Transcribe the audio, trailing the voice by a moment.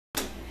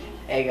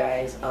Hey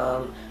guys,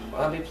 we're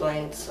gonna be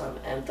playing some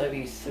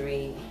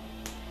mw3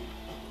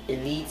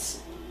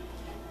 Elites,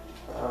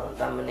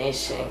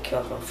 Domination,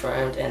 Kill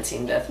Confirmed, and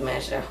Team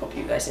Deathmatch. I hope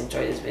you guys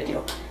enjoy this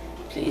video.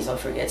 Please don't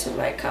forget to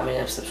like, comment,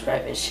 and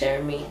subscribe, and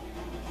share me,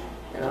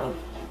 and I'll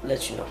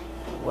let you know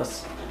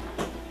what's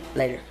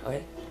later,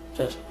 okay?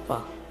 Just,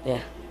 well,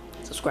 yeah,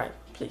 subscribe,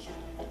 please.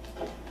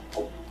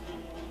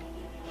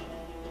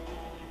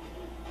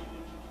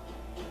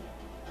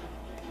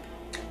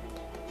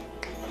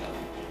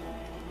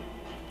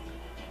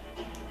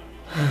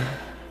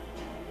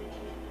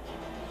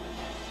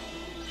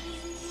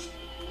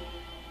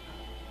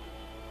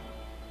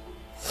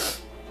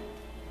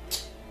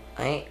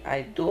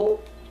 I do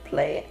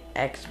play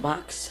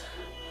Xbox,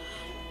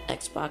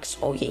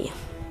 oh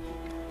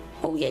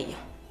yeah,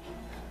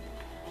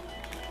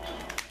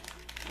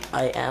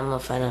 I am a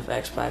fan of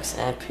Xbox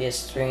and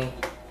PS3,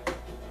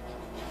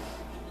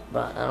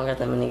 but I don't got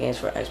that many games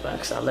for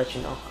Xbox. I'll let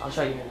you know. I'll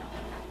show you now.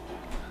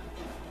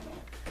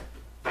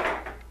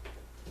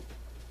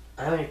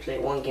 I only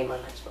played one game on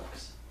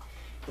Xbox,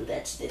 and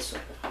that's this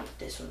one.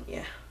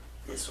 Yeah,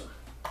 this one.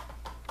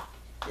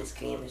 This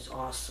game is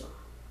awesome.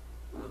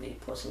 I'm gonna be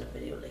posting a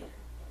video later.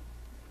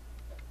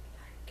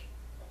 Like,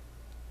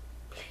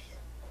 please.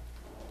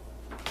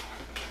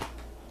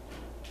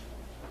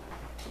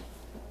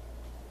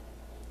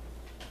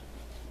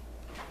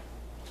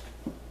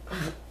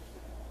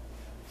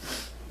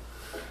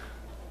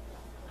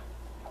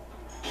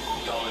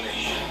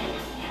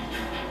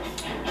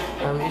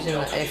 I'm using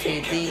the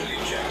FAD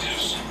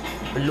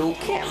blue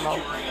camo.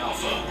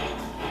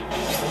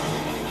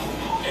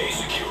 A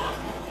secure.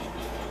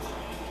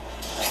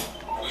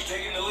 We've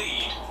taken the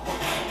lead.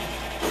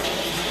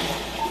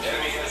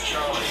 Enemy has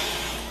Charlie.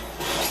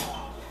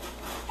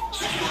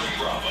 Securing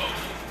Bravo.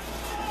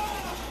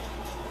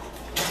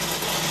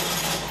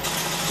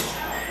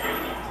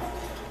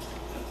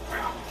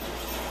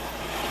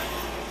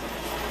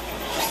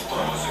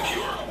 Bravo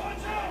secure.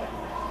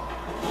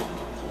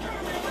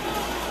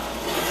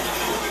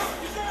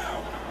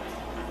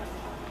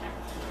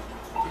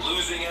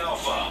 Losing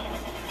Alpha.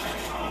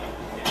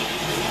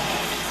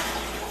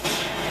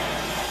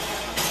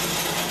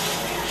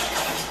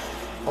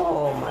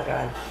 Oh my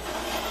god.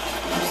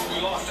 We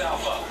lost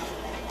Alpha.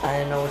 I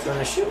didn't know which one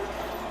to shoot.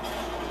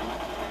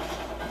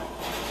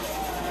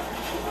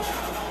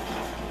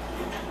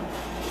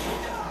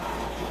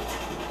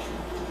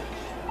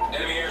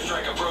 Enemy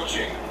airstrike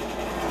approaching.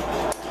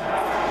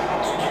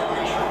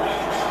 Securing Charlie.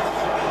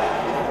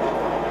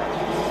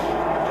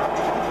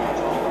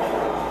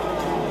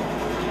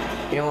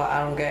 You know what I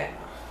don't get?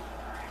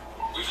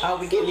 How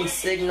we getting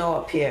signal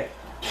up here?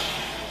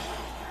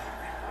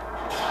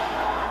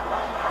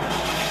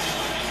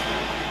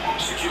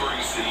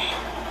 Securing C.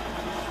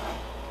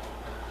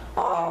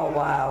 Oh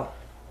wow.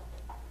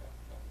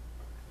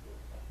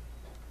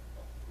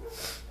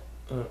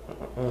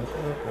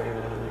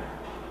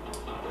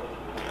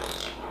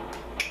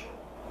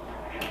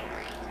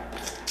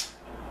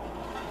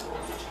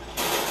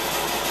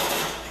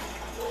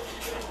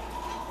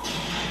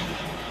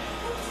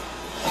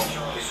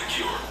 Charlie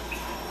secure.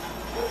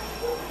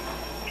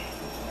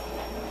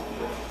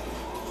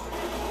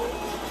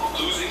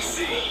 Losing C.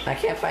 I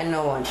can't find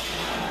no one.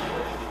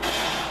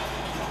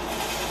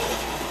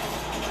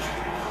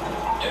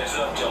 Heads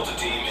up, Delta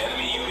Team.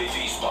 Enemy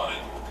UAV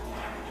spotted.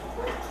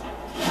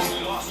 We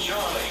lost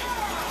Charlie.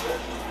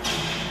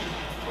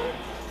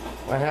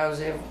 What the hell is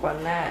it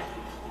about that?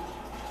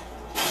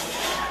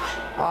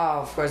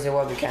 Oh, of course they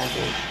will be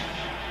camping.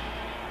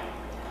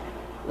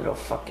 Little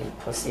fucking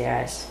pussy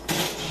ass.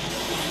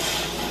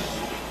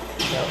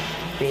 Yo,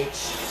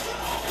 bitch.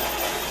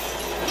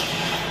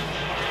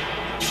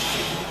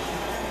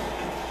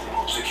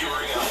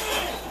 Securing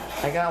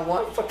Alpha. I got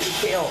one fucking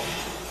kill.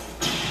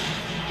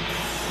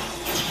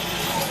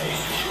 A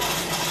secure.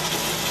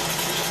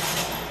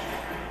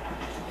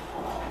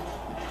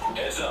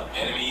 Heads up.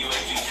 Enemy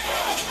UAV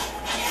spotted.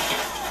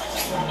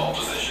 All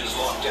positions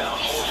locked down.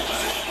 Hold your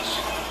positions.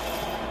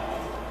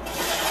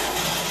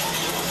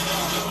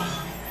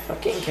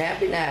 Fucking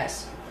camping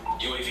ass.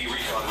 UAV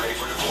recon ready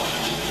for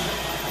deployment.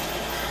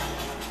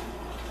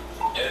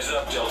 Heads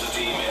up, Delta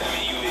Team.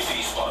 Enemy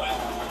UAV spotted.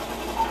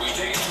 We've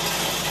taken...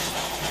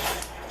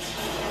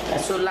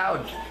 That's so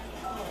loud.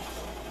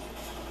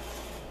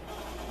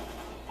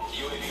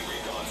 UAV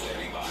recon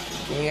standing by.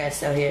 Can you guys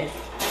still hear it?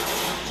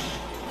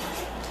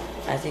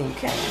 I think you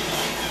can.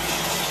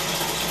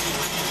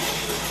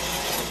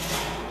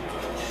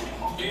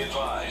 Be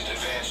advised,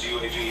 advanced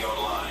UAV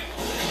online.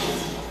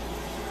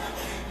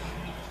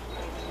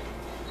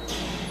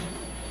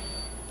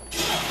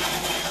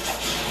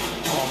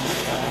 Oh my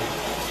god.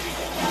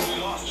 We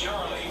lost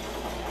Charlie.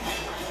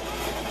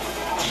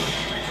 UAV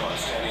recon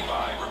standing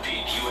by.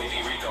 Repeat, UAV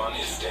recon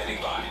is standing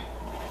by.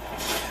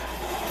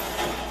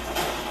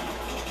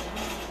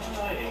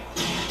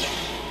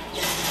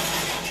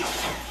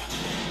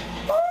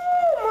 Oh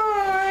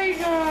my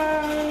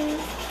god.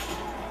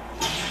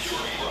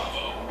 Securing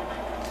Bravo.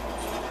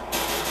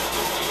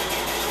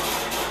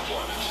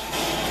 Deployment.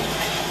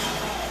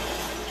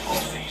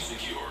 C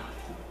secure.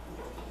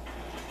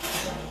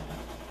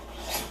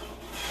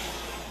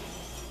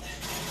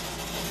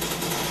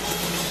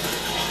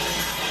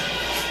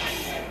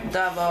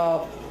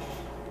 Double.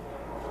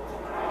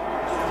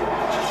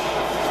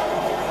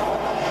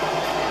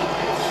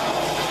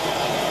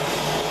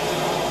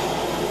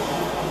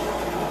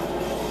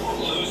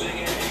 Losing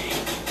A.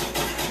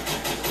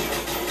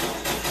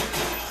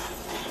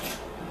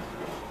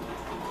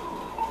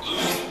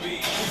 Losing B.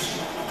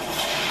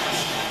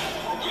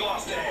 We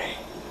lost A.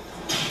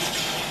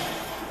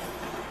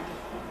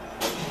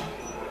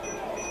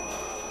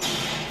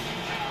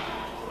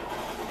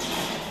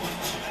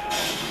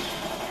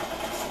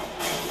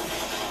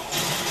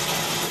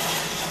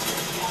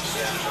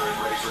 Sam turret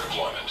ready for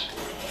deployment.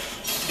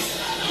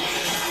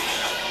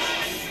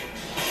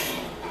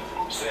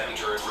 Sam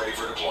turret ready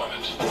for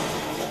deployment.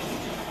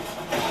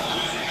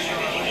 Losing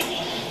Charlie.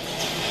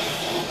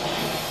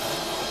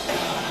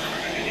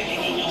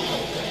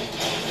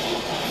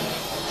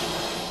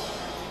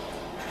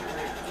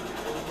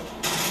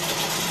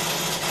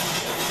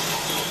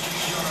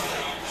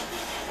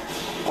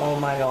 Oh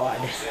my god.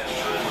 Sam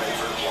turret ready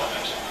for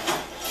deployment.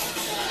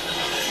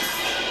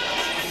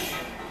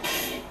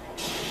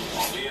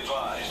 Be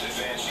advised,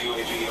 advanced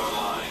UAV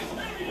online.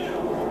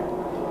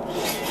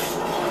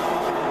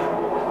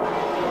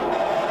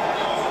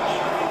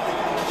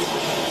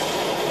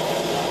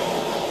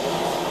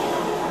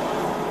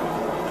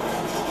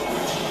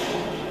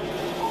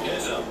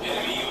 Heads up,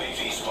 enemy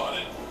UAV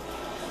spotted.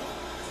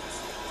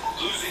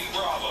 Losing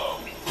Bravo.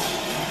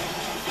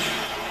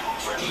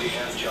 Friendly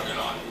has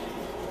Juggernaut.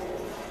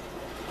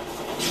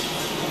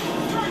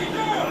 Target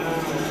down!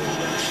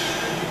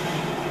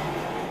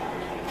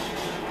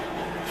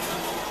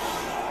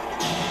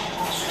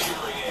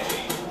 Securing A.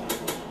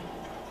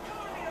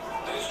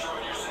 They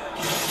destroyed your Sam.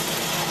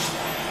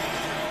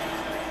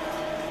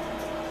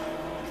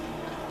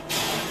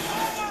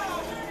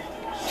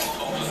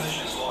 All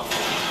positions locked.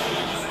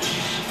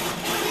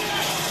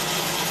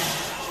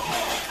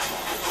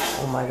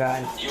 Oh my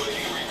god. UAV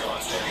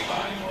recon standing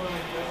by.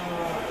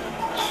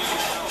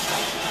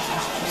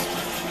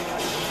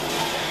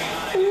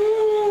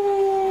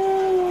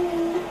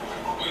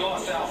 We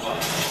lost Alpha.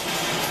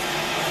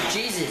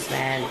 Jesus,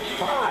 man. UAV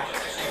Fuck.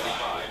 is standing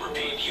by.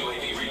 Repeat,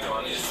 UAV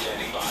recon is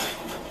standing by.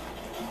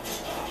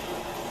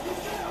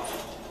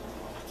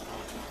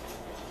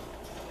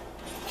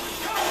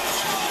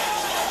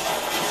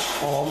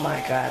 Oh my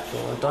god,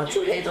 bro. Don't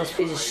you hate those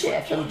pieces of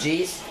shit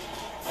FMGs?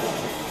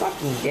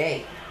 Fucking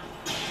gay.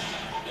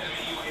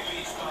 Enemy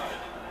UAV spotted.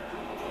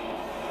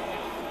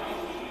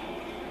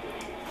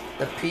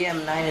 The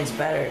PM9 is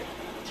better.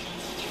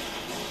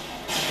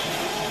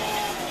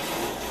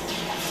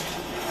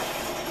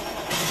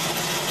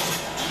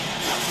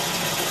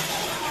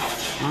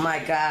 Oh my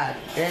god.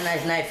 Didn't I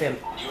knife him?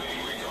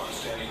 UAV recon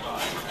standing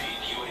by. Repeat,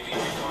 UAV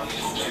recon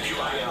is standing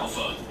by.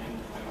 Alpha.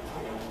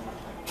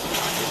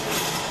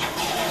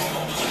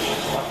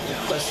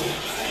 Fucking pussy.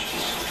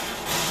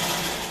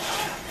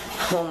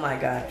 Oh my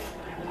god.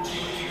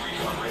 UAV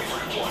recon ready for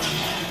deployment.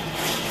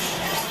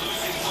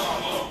 Losing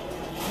Bravo.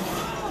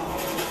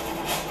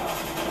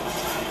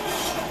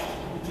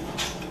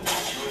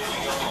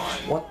 UAV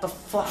online. What the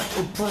fuck?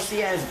 You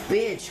pussy ass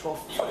bitch. Go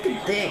fucking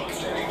UAV dick. recon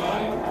standing by.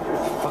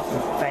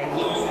 Fucking faggot.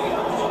 Losing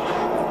Alpha.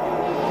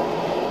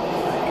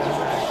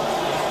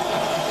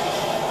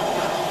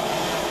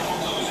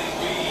 Losing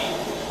B.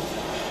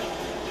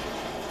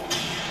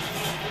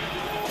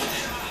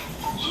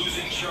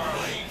 Losing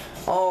Charlie.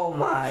 Oh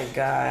my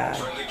god.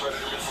 Friendly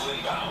Predator missile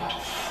inbound.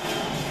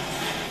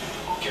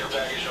 Care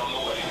package on the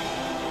way.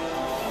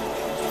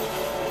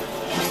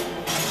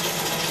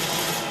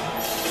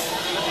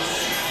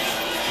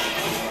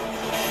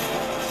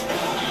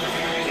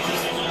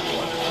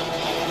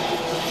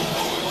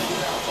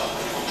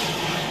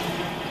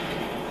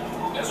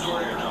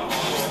 Escort airdrop on the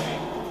way.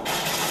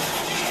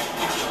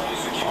 Charlie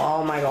secure.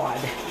 Oh my god.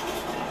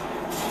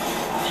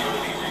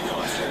 UAV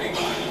recon standing by.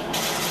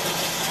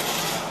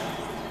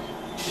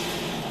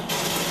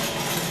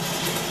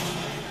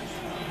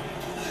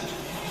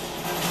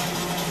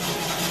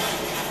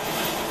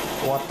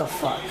 What the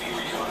fuck? UAV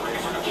recon ready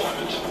for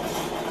deployment.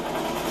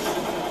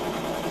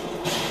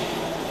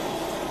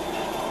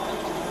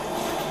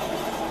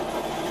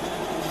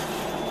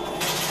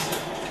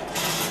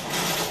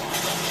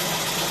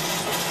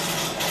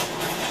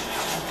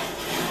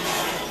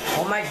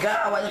 Oh my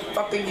god, why the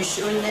fuck are you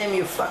shooting him,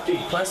 you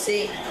fucking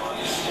pussy? Recon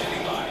is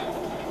standing by.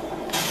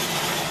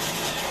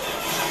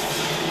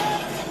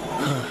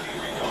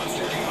 Recon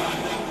standing by.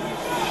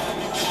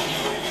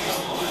 UAV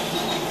online.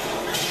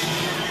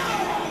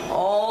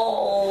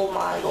 Oh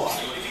my god.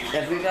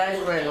 If you guys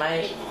were in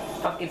my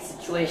fucking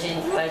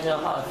situation, you guys know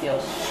how it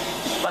feels.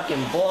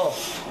 Fucking bull.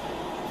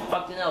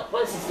 Fucking hell,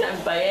 pussy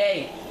stands by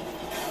A.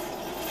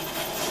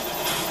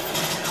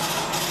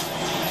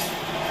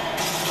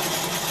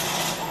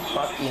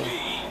 Fuck you.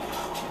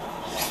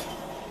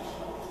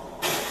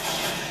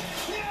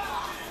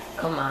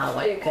 Come on,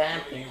 why you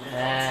camping,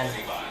 man?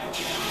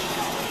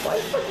 Why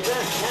the fuck you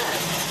gonna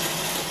camp?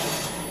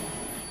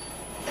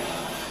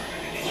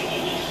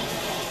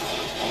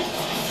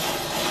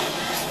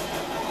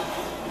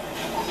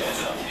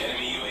 Heads up,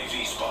 enemy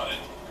UAV spotted.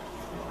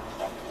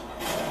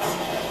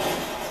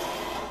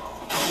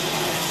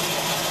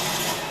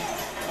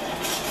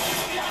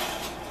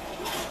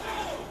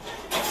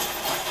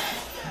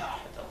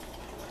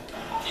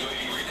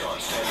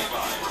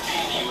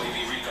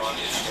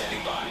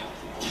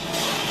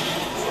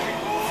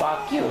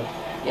 you.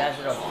 You guys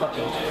are the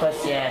fucking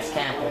pussy ass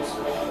campers.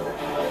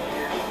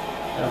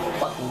 Little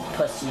fucking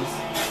pussies.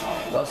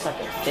 Go suck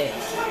a dick.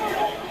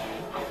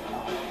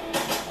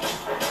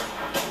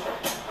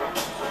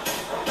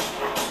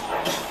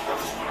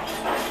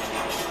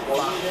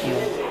 Fuck you.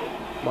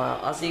 Well,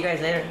 I'll see you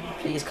guys later.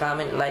 Please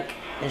comment, like,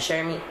 and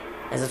share me.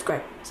 And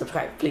subscribe.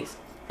 Subscribe, please.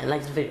 And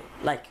like this video.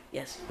 Like.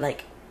 Yes,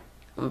 like.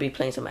 I'm gonna be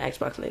playing some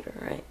Xbox later,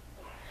 alright?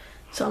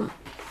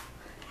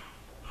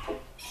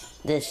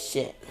 This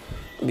shit.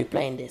 I'll be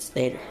playing this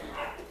later.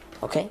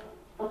 Okay?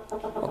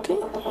 Okay?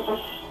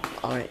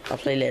 Alright, I'll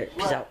play later.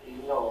 Peace out.